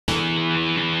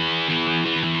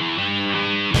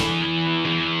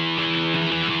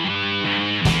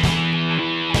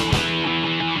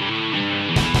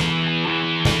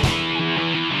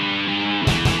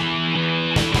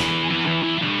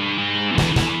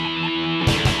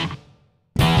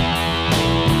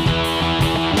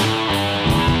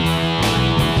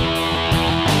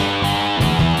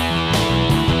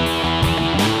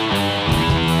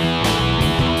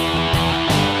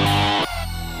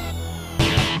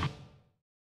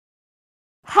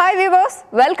Hi viewers,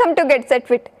 welcome to get set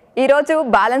fit. ఈరోజు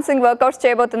balancing workouts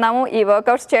చేయబోతున్నాము. ఈ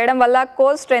వర్కౌట్స్ చేయడం వల్ల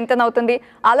కోర్ స్ట్రెంగ్తన్ అవుతుంది,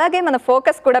 అలాగే మన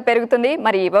ఫోకస్ కూడా పెరుగుతుంది.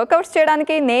 మరి ఈ వర్కౌట్స్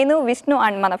చేయడానికి నేను, విష్ణు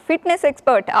అండ్ మన ఫిట్నెస్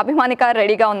ఎక్స్పర్ట్ అభిమానిక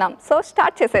రెడీగా ఉన్నాం. సో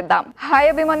స్టార్ట్ చేసేద్దాం. హాయ్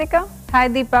అభిమానిక. హాయ్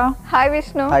దీప. హాయ్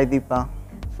విష్ణు. హాయ్ దీప.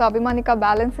 సో అభిమానిక,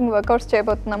 బ్యాలెన్సింగ్ వర్కౌట్స్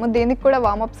చేయబోతున్నాము. దీనికి కూడా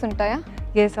వార్మప్స్ ఉంటాయా?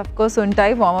 ఎస్, అఫ్ కోర్స్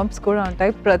ఉంటాయి. వార్మప్స్ కూడా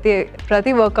ఉంటాయి.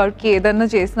 ప్రతి వర్కౌట్కి ఏదన్నా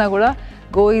చేసినా కూడా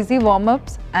go easy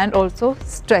warm-ups and also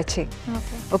stretching.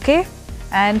 Okay,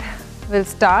 and we'll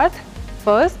start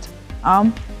first arm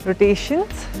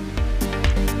rotations.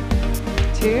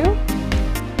 2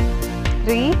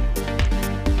 3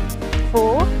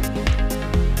 4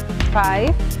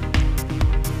 5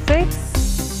 6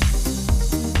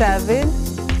 7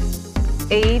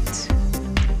 8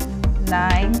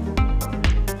 9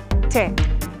 10.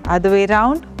 Other way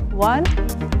round. 1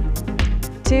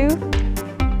 2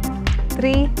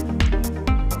 3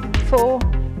 4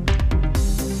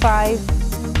 5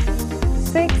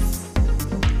 6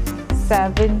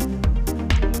 7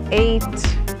 8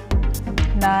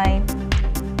 9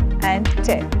 and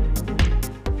 10.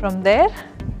 From there,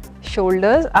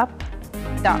 shoulders up,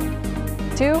 down.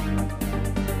 2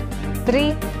 3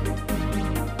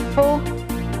 4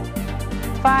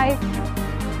 5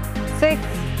 6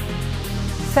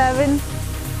 7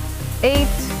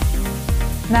 8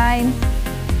 9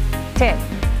 10.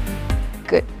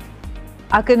 Good.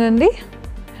 Akanundi,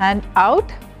 hand out,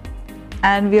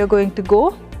 and we are going to go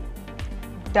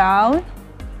down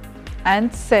and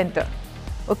center.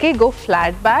 Okay, go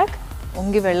flat back.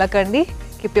 Ungi vellakandi.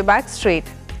 Keep your back straight.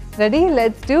 Ready?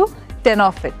 Let's do 10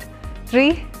 of it. 3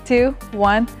 2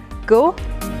 1 go.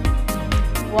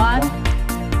 1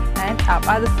 and up.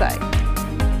 Other side.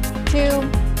 2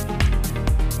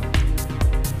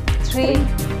 3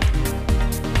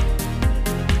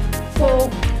 4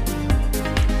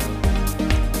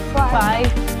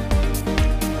 5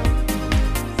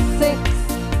 6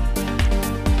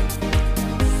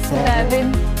 7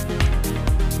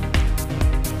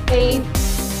 8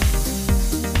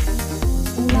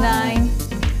 9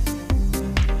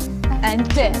 and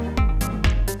 10.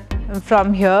 And from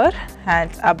here,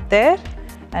 hands up there,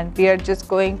 and we are just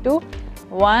going to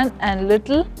one and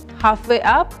little halfway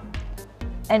up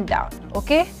and down.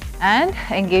 Okay, and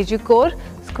engage your core.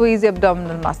 Squeeze your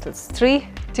abdominal muscles. 3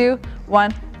 2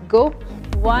 1 go.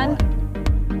 1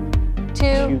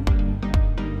 2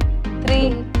 3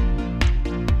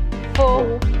 4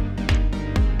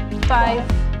 5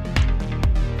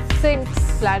 6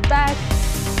 flat back.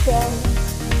 7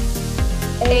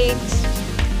 8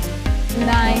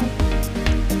 9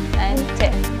 and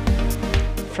 10.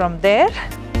 From there,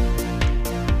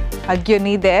 hug your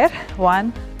knee there. 1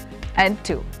 and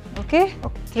 2. Okay,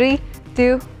 3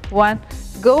 2 1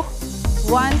 go.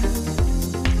 1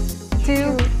 2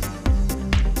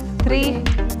 3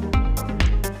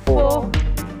 4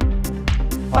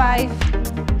 5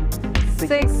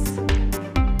 6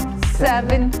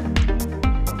 7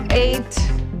 8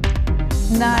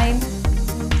 9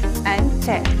 and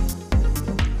 10.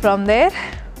 From there,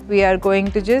 we are going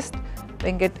to just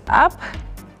bring it up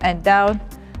and down,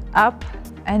 up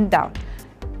and down.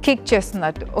 Kick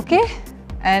chestnut. Okay,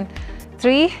 and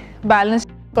 3 balance.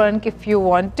 If you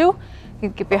want to, you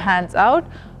keep your hands out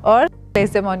or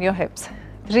place them on your hips.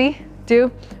 3 2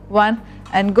 1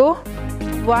 and go.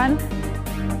 1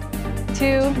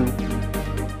 2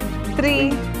 3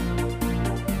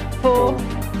 4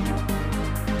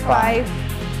 5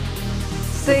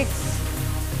 6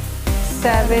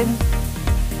 7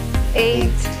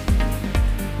 8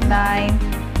 9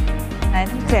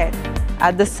 and 10.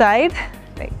 Other side,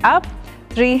 like up.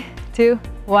 3 2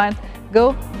 1 go.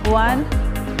 1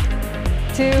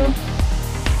 2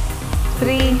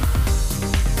 3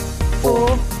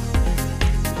 4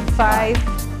 5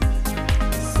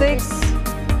 6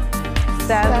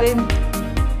 7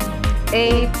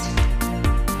 8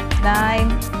 9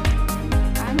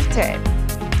 and 10.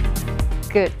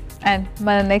 Good. And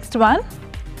my next one,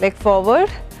 leg forward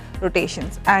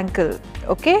rotations, ankle.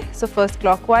 Okay, so first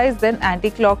clockwise, then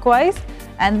anti-clockwise,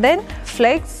 and then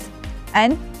flex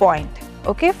and point.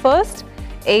 Okay, first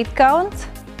 8 counts,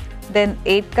 then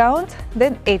 8 counts,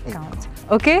 then 8 counts.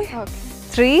 Okay? Okay.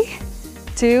 3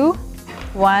 2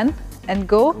 1 and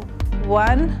go.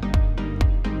 1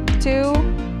 2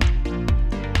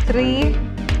 3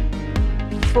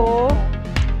 4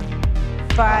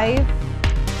 5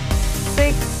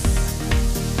 6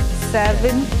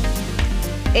 7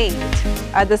 8.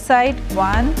 Other side.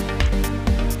 1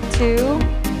 2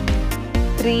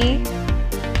 3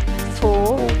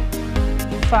 4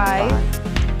 5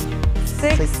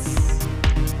 6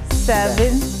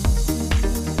 7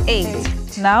 8.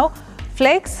 Now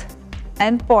flex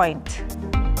and point.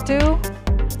 2,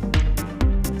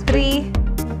 3,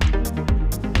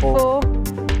 4,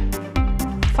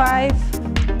 5,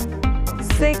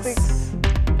 6,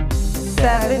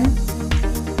 7,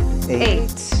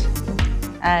 8.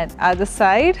 And other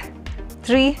side.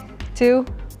 3, 2,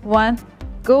 1,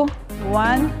 go.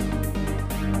 1,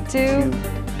 2,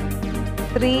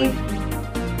 3,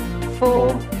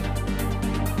 4,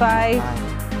 5,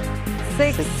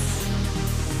 6,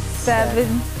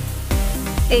 7,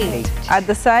 8.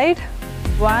 Other side.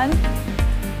 1,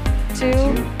 2,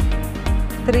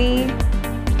 3,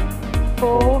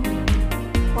 4,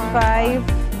 5,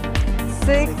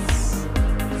 6,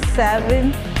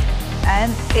 7,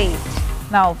 and 8.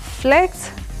 Now flex.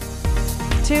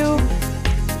 2,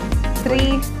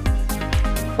 3,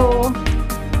 4,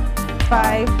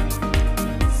 5,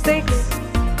 6,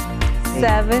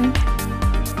 7,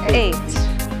 8.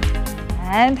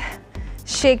 And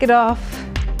shake it off.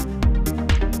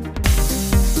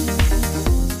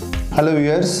 Hello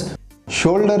viewers,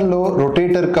 షోల్డర్లో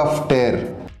rotator cuff tear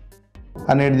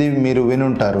అనేది మీరు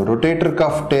వినుంటారు. Rotator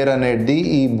cuff tear అనేది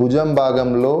ఈ భుజం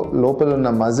భాగంలో లోపల ఉన్న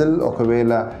muscle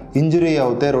ఒకవేళ ఇంజరీ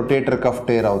అవుతే రొటేటర్ కఫ్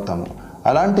టేర్ అవుతాము.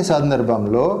 అలాంటి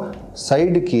సందర్భంలో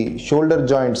సైడ్కి షోల్డర్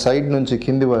జాయింట్ సైడ్ నుంచి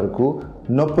కింది వరకు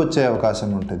నొప్పి వచ్చే అవకాశం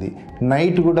ఉంటుంది.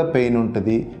 నైట్ కూడా పెయిన్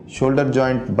ఉంటుంది. షోల్డర్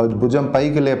జాయింట్ భుజం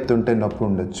పైకి లేపుతుంటే నొప్పి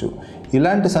ఉండొచ్చు.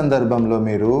 ఇలాంటి సందర్భంలో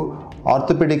మీరు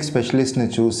ఆర్థోపెడిక్ స్పెషలిస్ట్ని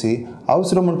చూసి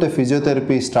అవసరం ఉంటే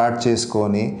ఫిజియోథెరపీ స్టార్ట్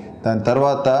చేసుకొని దాని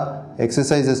తర్వాత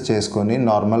ఎక్సర్సైజెస్ చేసుకొని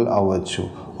నార్మల్ అవ్వచ్చు.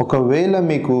 ఒకవేళ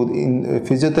మీకు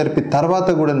ఫిజియోథెరపీ తర్వాత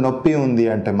కూడా నొప్పి ఉంది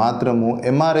అంటే మాత్రము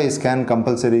ఎంఆర్ఐ స్కాన్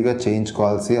కంపల్సరీగా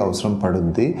చేయించుకోవాల్సి అవసరం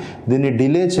పడుద్ది. దీన్ని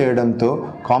డిలే చేయడంతో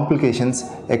కాంప్లికేషన్స్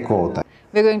ఎక్కువ అవుతాయి.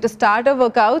 We're going to start our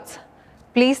workouts.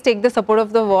 Please take the support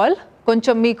of the wall.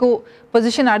 కొంచెం మీకు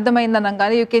position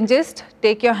అర్థమైందనగానే you can just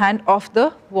take your hand off the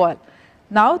wall.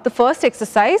 Now the first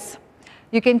exercise,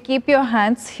 you can keep your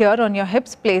hands here on your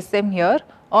hips, place them here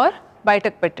or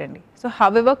baitak pettandi. So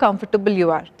however comfortable you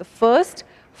are. The first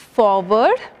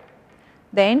forward,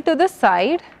 then to the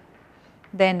side,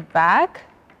 then back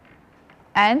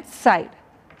and side.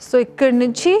 So ikkad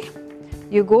nunchi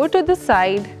you go to the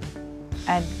side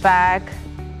and back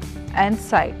and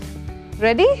side.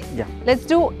 Ready? Yeah. Let's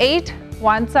do 8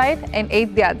 one side and 8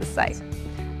 the other side.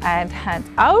 And hands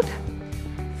out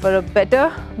for a better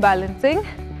balancing.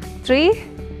 3,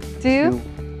 2,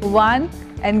 1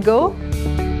 and go.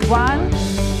 1,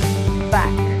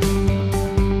 back.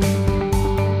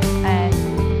 And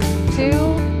 2,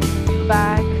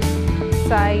 back,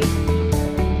 side.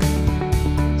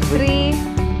 3,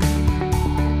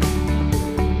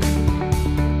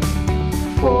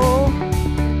 4,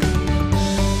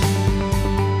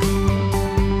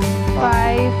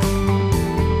 5,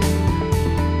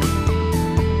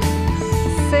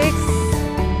 6,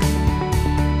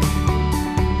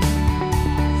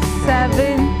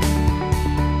 7,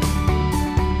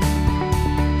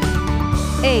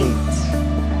 8.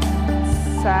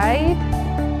 Side,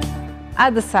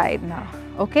 other side now.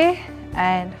 Okay,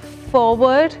 and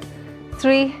forward.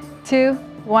 3, 2,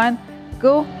 1,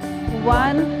 go.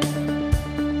 1,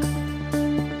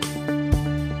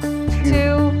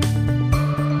 2,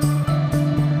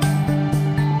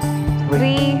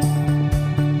 3,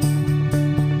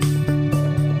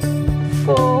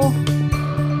 4,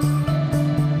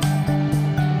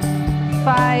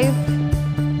 5,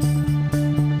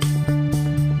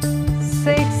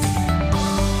 6,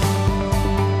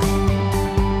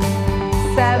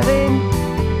 7,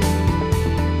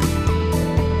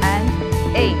 and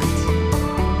 8.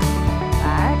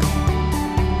 Back.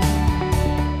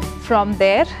 From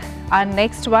there, our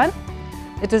next one,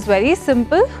 it is very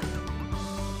simple.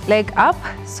 Leg up.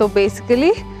 So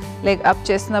basically, leg up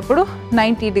chestinappudu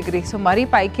 90 degrees. So mari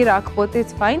paiki raakapothe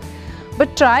it's fine, but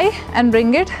try and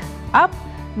bring it up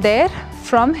there.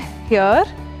 From here,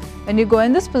 when you go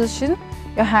in this position,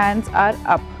 your hands are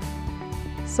up.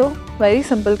 So very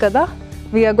simple kada.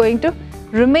 We are going to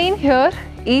remain here,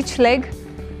 each leg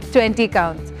 20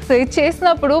 counts. So it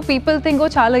chestinappudu people think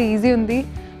oh chala easy undi,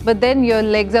 but then your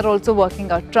legs are also working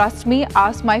out. Trust me,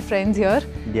 ask my friends here.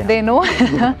 Yeah. They know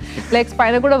legs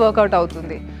paina kuda workout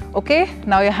avutundi. Okay,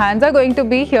 now your hands are going to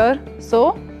be here, so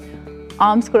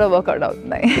arms kuda workout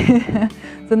avutundi.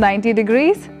 So 90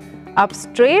 degrees, up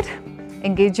straight,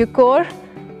 engage your core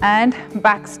and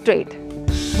back straight.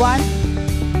 1,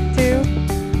 2,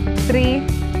 3,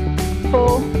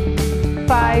 4,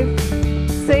 5,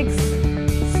 6,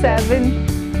 7,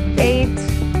 8,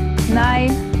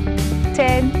 9,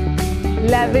 10,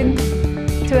 11,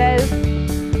 12,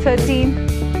 13,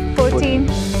 14,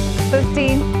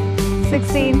 15,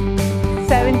 16,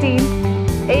 17,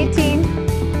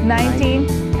 18, 19,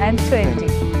 and 20.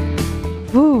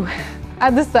 Woo.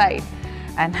 Other side.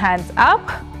 And hands up,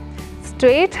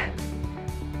 straight,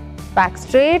 back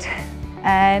straight,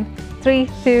 and 3,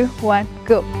 2, 1,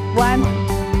 go. 1,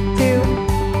 2,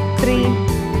 3,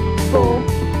 4,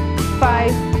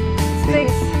 5,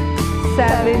 6,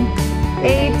 7,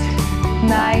 8,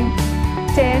 9,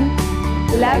 10,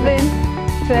 11,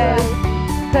 12,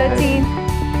 13,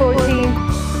 14,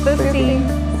 15,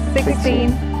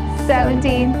 16,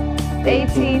 17,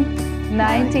 18,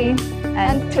 19,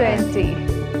 and 20.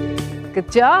 Good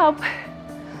job.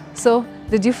 So,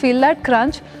 did you feel that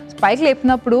crunch? Spike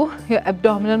lepnappudu, your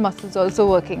abdominal muscles also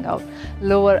working out,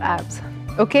 lower abs.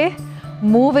 Okay?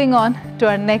 Moving on to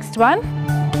our next one.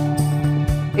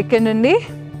 Ikkanundi,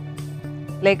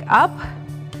 leg up.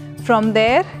 From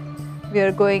there, we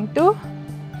are going to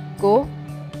go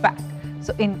back.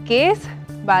 So, in case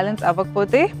balance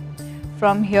avakpote,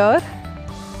 from here,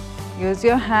 use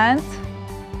your hands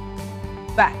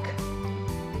back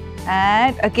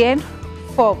and again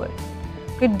forward.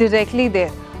 Okay, directly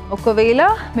there.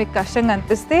 Okavela meeku kashtamga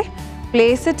anpiste,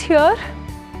 place it here,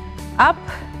 up,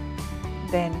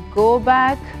 then go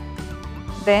back,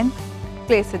 then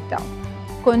place it down.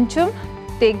 Koncham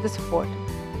take the support.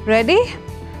 Ready?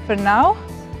 For now,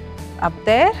 up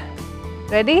there.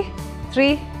 Ready?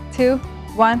 3, 2,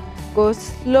 1. Go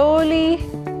slowly,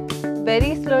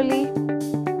 very slowly,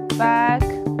 back.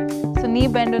 So knee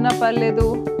bend na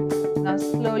parledu. Now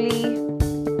slowly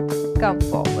come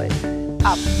forward,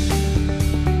 up,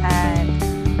 and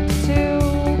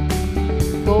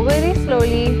 2. Go very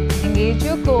slowly, engage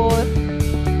your core,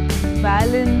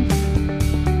 balance,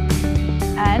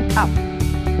 and up,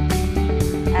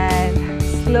 and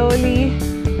slowly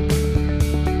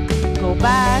go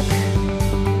back.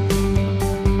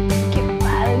 Keep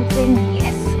balancing.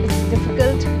 Yes, it's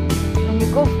difficult when you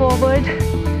go forward.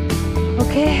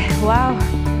 Okay, wow.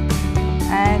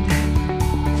 And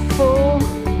 4.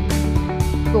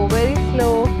 Go very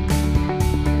slow.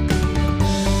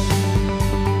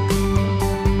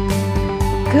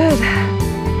 Good.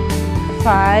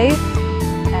 5.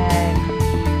 And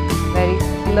very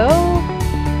slow.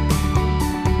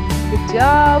 Good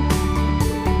job.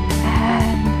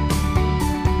 And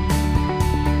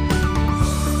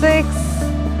 6.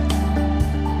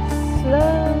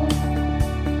 Slow.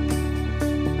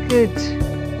 Good.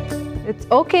 It's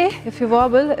okay if you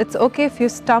wobble. It's okay if you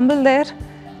stumble there.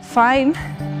 Fine.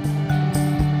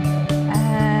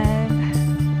 And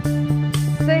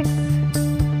 6.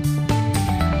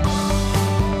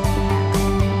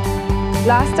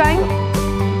 Last time.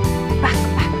 Back,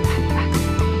 back, back,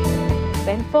 back.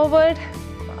 Bend forward.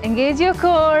 Engage your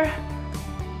core.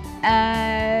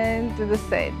 And to the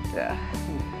center.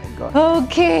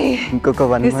 Okay. Inkoka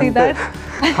 1 You month. see that?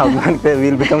 How month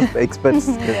we'll become experts.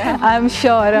 I'm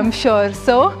sure.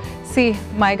 So, see,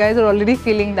 my guys are already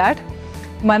feeling that.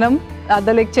 Manam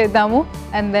other leg chedamu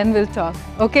and then we'll talk.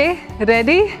 Okay,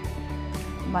 ready?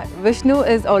 Vishnu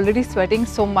is already sweating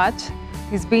so much.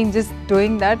 He's been just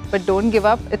doing that, but don't give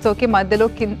up. It's okay. Madhyalo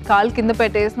kaal kinda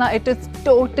petesna. It is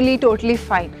totally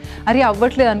fine. Ari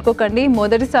avvatledu anukokandi.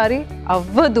 Modari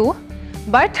avvadu,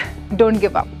 but don't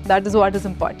give up. That is what is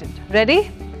important.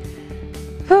 Ready?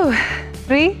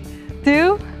 3,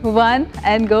 2, 1,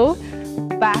 and go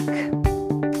back.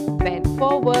 Bend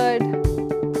forward.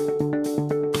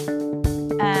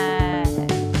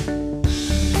 And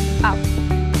up.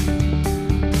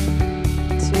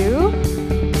 2.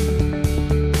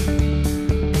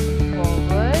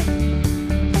 Forward.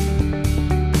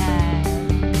 And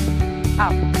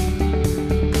up.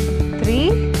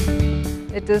 3.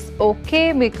 It is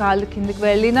okay. Me kaalu kindiki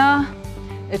vellina.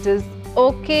 It is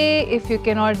okay if you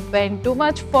cannot bend too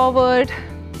much forward,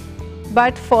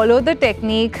 but follow the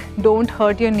technique. Don't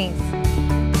hurt your knees.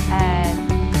 And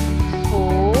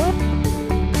 4.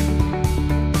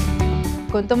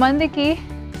 Kontamandiki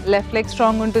left leg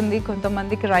strong untundi,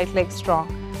 kontamandiki right leg strong.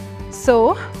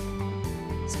 So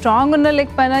strong unna leg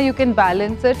paina you can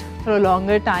balance it for a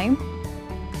longer time,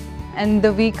 and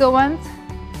the weaker ones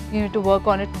you need to work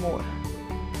on it more.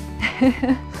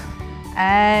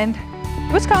 And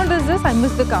which count is this? I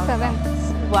missed the count.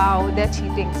 7. Wow, they're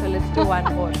cheating. So let's do one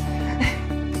more.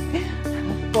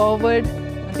 Forward.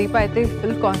 Deepa aithe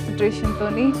full concentration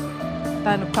toni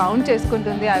tanu count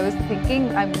cheskuntundi. I was thinking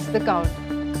I missed the count.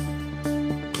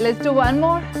 Let's do one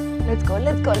more. Let's go.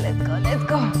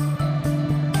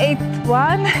 8th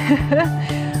one.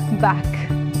 Back.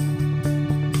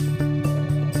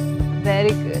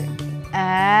 Very good.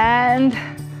 And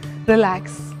relax.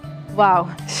 Wow.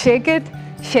 Shake it.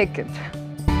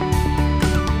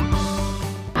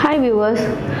 Hi viewers,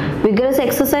 vigorous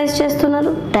exercise చేస్తున్నారు,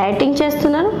 డయటింగ్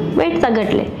చేస్తున్నారు, wait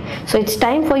తగ్గట్లే. So it's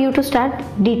time for you to start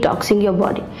detoxing your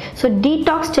body. So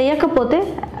detox చేయకపోతే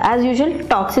as usual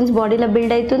toxins బాడీలో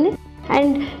build అవుతుంది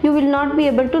and you will not be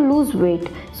able to lose weight.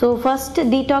 So first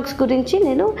detox గురించి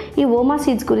నేను ఈ ఓమా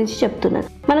seeds గురించి చెప్తున్నాను.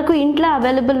 మనకు ఇంట్లో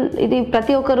అవైలబుల్, ఇది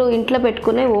ప్రతి ఒక్కరు ఇంట్లో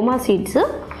పెట్టుకునే ఓమా సీడ్స్.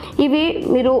 ఇవి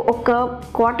మీరు ఒక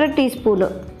 1/4 టీ స్పూన్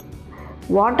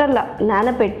వాటర్లో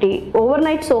నానబెట్టి ఓవర్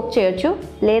నైట్ సోక్ చేయొచ్చు.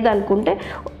 లేదనుకుంటే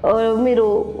మీరు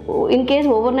in case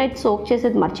over night soak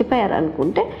చేసేది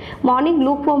మర్చిపోయారనుకుంటే మార్నింగ్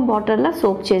లూక్ వామ్ వాటర్లో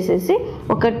సోక్ చేసేసి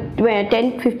ఒక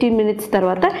 10-15 మినిట్స్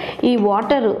తర్వాత ఈ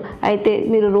వాటర్ అయితే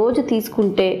మీరు రోజు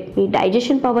తీసుకుంటే మీ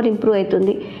డైజెషన్ పవర్ ఇంప్రూవ్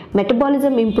అవుతుంది,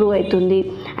 మెటబాలిజం ఇంప్రూవ్ అవుతుంది.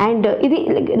 అండ్ ఇది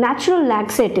న్యాచురల్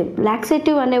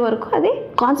లాక్సేటివ్ అనే వరకు అది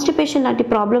కాన్స్టిపేషన్ లాంటి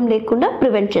ప్రాబ్లం లేకుండా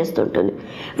ప్రివెంట్ చేస్తుంటుంది.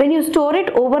 When you store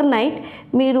it over night,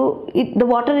 మీరు the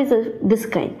water is this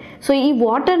kind. So ఈ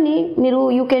వాటర్ని మీరు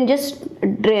you can just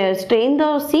strain the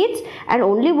seeds and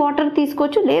only water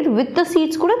తీసుకోవచ్చు, లేదు విత్ ద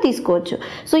సీడ్స్ కూడా తీసుకోవచ్చు.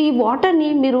 సో ఈ వాటర్ని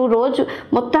మీరు రోజు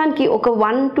మొత్తానికి ఒక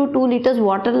 1 to 2 లీటర్స్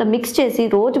వాటర్లో మిక్స్ చేసి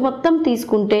రోజు మొత్తం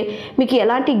తీసుకుంటే మీకు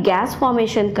ఎలాంటి గ్యాస్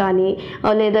ఫార్మేషన్ కానీ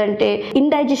లేదంటే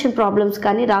ఇండైజెషన్ ప్రాబ్లమ్స్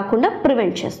కానీ రాకుండా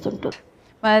ప్రివెంట్ చేస్తుంటుంది.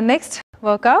 మన next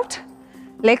work out,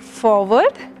 leg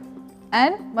forward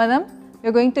and మనం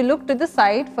you're going to look to the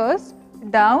side first,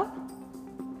 down,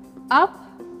 up,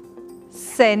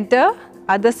 center,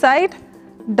 other side,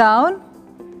 down,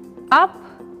 up,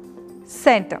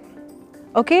 center.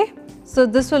 Okay, so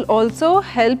this will also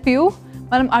help you.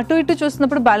 మనం అటు ఇటు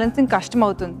చూసినప్పుడు balancing కష్టం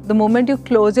అవుతుంది. The moment you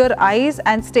close your eyes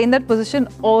and stay in that position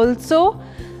also,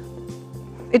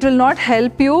 it will not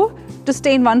help you to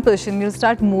stay in one position. You'll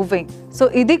start moving. So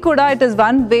idi kuda, it is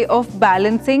one way of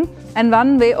balancing and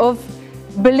one way of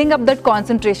building up that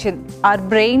concentration. Our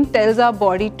brain tells our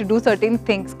body to do certain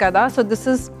things kada, so this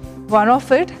is one of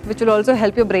it which will also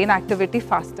help your brain activity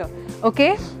faster.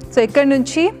 Okay, so ikkad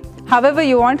nunchi however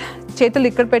you want, chetul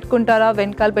ikkad pettukuntara,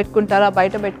 venkal pettukuntara,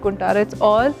 baita pettukuntara, it's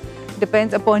all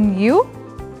depends upon you.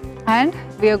 And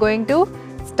we are going to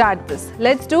start this.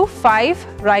 Let's do 5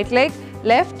 right leg,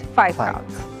 left 5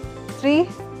 counts. 3,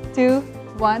 2,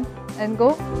 1 and go.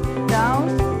 Down,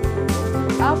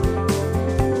 up,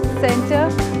 center,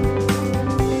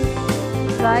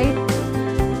 right,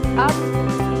 up,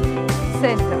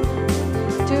 center,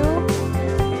 2,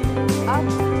 up,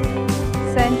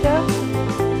 center,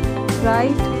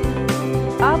 right,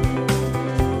 up,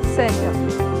 center,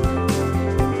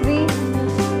 3,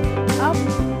 up,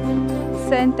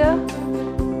 center,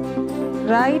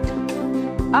 right,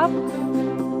 up,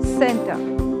 center,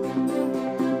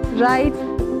 right,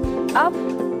 up,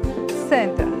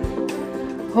 center.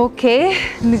 Okay,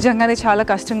 నిజంగానే చాలా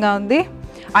కష్టంగా ఉంది.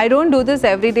 I don't do this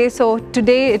every day, so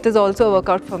today it is also a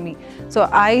workout for me. So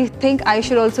I think I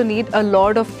should also need a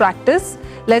lot of practice.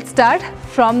 Let's start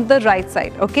from the right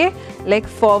side, okay? Leg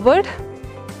forward,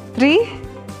 3,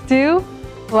 2,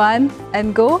 1 and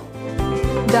go.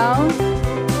 Down,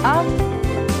 up,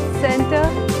 center,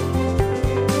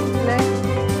 left,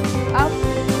 up,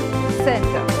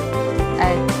 center,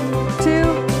 and 2,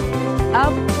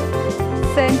 up,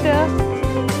 center,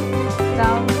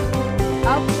 down,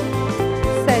 up,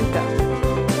 center,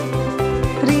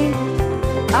 3,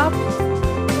 up,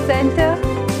 center,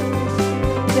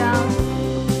 down,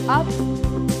 up,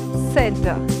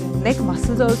 center. Neck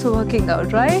muscles also working out,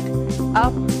 right?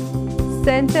 Up,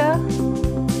 center,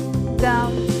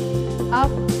 down,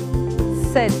 up,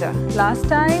 center. Last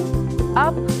time,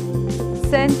 up,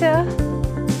 center,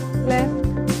 left,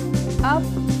 up,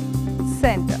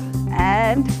 center,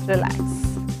 and relax.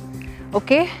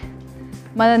 Okay,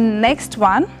 my next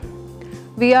one,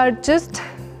 we are just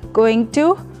going to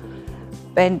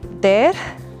bend there,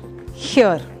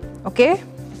 here. Okay,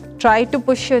 try to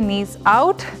push your knees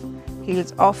out,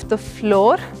 heels off the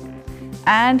floor,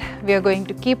 and we are going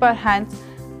to keep our hands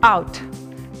out.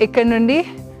 Ikkad nundi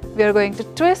we are going to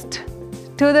twist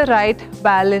to the right,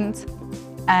 balance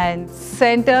and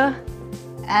center,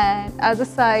 and other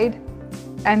side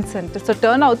and center. So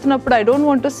turn outunappudu I don't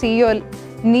want to see your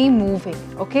knee moving.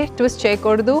 Okay, twist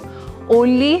cheyakodadu,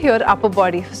 only your upper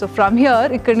body. So from here,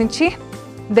 ikkad nunchi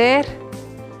there,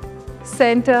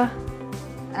 center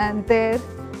and there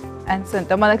and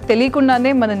center. Manaku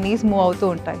teliyakundane mana knees move avutu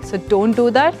untayi. So don't do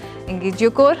that. Engage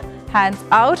your core, hands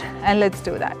out, and let's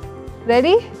do that.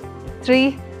 Ready? 3,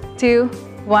 2,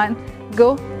 1, go.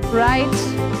 Right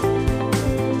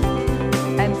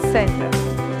and center,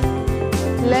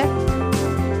 left,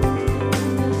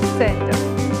 center,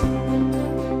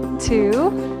 2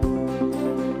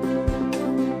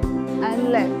 and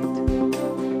left,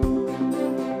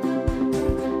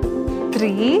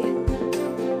 3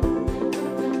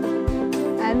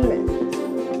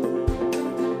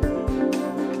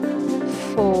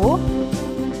 4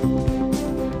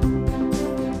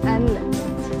 and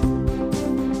left.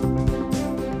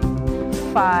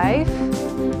 5,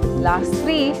 last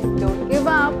 3, don't give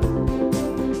up.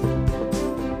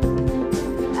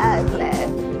 And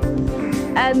left.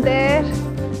 And there,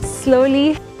 slowly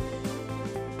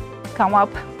come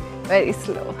up, very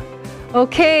slow.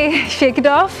 Okay, shake it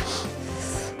off.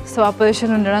 So our position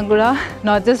undadam kuda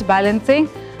not just balancing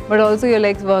but also your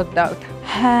legs worked out.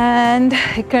 And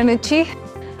ikkada nunchi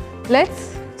let's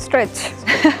stretch.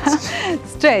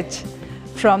 stretch.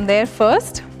 From there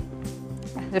first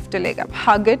lift your leg up,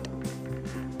 hug it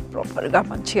proper ga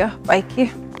manchiga paiki.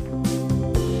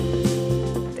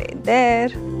 Stay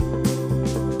there.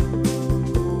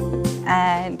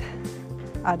 And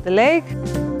other leg.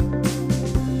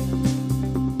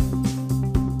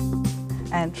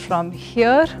 And from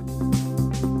here,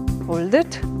 hold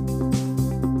it.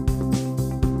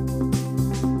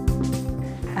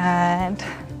 And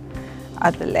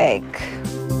other leg.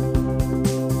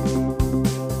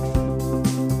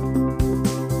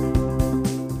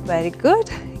 Very good.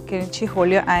 Kinichi,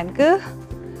 hold your ankle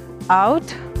out.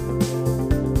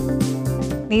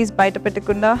 Knees baita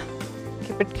pettukunda.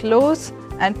 Keep it close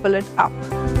and pull it up.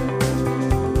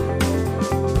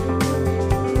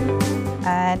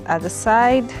 And other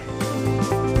side.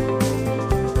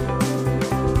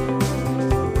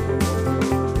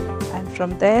 And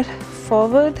from there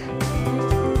forward.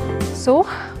 So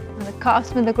the calves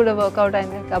మీద కూడా workout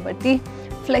అయింది కాబట్టి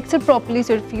flex it properly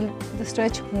so you feel the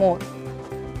stretch more.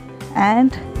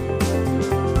 And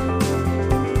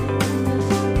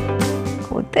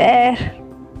go there.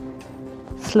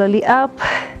 Slowly up.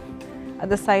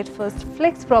 Other side first.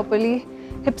 Flex properly.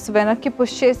 Hips వెనక్కి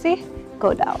push చేసి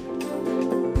go down.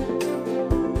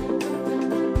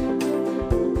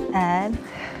 And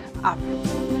up.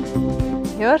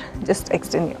 Here, just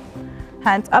extend your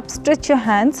hands up. Stretch your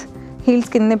hands. Heels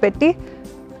kinne petti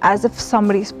as if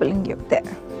somebody is pulling you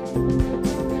there.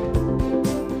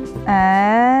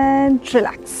 And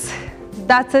relax.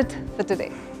 That's it for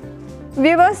today.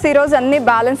 Viewers ఈరోజు అన్ని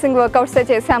balancing వర్కౌట్సే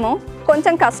చేశాము.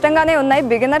 కొంచెం కష్టంగానే ఉన్నాయి,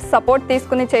 beginners support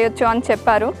తీసుకుని చేయొచ్చు అని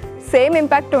చెప్పారు. సేమ్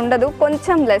ఇంపాక్ట్ ఉండదు,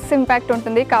 కొంచెం లెస్ ఇంపాక్ట్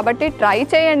ఉంటుంది. కాబట్టి ట్రై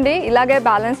చేయండి ఇలాగే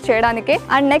బ్యాలెన్స్ చేయడానికి.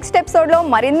 అండ్ నెక్స్ట్ ఎపిసోడ్లో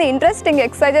మరిన్ని ఇంట్రెస్టింగ్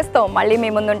ఎక్సర్సైజెస్తో మళ్ళీ మీ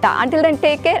ముందుంటా. Until then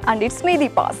take care and it's me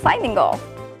Deepa signing off.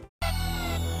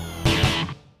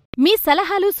 మీ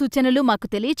సలహాలు సూచనలు మాకు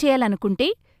తెలియచేయాలనుకుంటే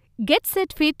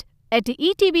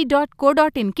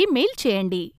getsetfit@etv.co.in కి మెయిల్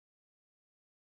చేయండి.